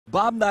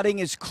Bob Nutting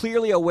is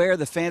clearly aware of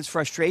the fans'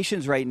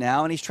 frustrations right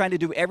now, and he's trying to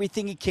do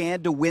everything he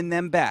can to win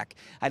them back.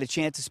 I had a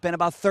chance to spend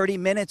about 30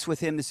 minutes with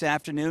him this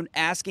afternoon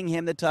asking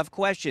him the tough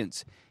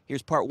questions.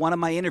 Here's part one of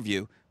my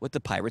interview with the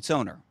Pirates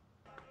owner.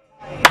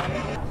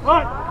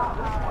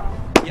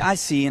 Yeah, I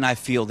see and I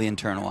feel the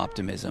internal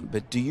optimism,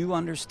 but do you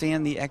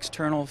understand the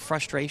external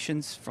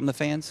frustrations from the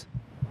fans?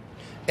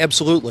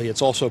 Absolutely.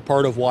 It's also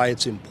part of why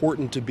it's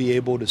important to be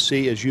able to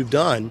see, as you've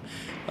done,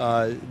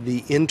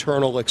 the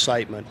internal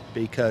excitement,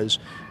 because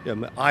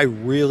I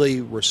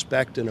really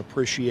respect and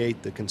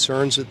appreciate the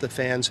concerns that the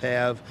fans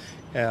have,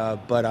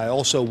 but I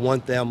also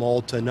want them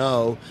all to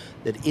know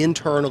that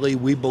internally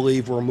we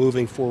believe we're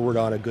moving forward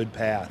on a good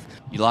path.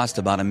 You lost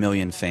about 1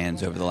 million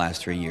fans over the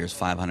last 3 years,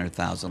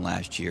 500,000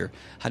 last year.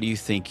 How do you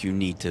think you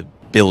need to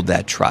build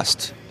that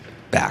trust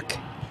back?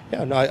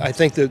 Yeah, no, I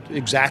think that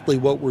exactly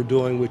what we're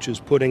doing, which is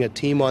putting a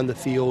team on the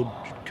field,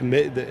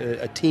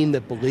 a team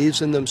that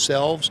believes in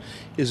themselves,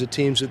 is a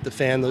team that the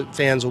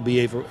fans will be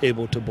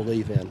able to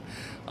believe in.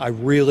 I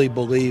really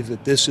believe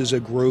that this is a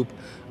group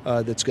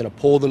that's going to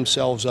pull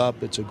themselves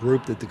up. It's a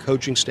group that the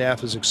coaching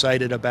staff is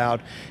excited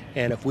about,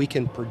 and if we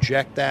can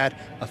project that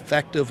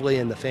effectively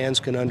and the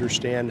fans can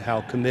understand how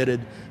committed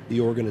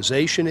the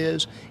organization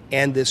is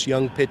and this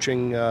young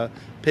pitching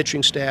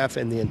staff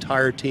and the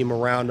entire team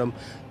around them,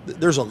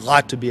 there's a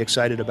lot to be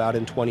excited about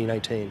in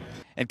 2019.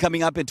 And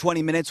coming up in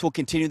 20 minutes, we'll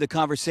continue the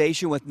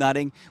conversation with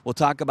Nutting. We'll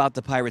talk about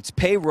the Pirates'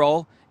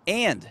 payroll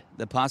and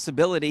the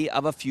possibility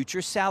of a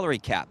future salary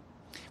cap.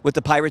 With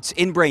the Pirates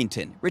in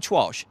Brainton, Rich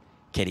Walsh,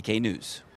 KDKA News.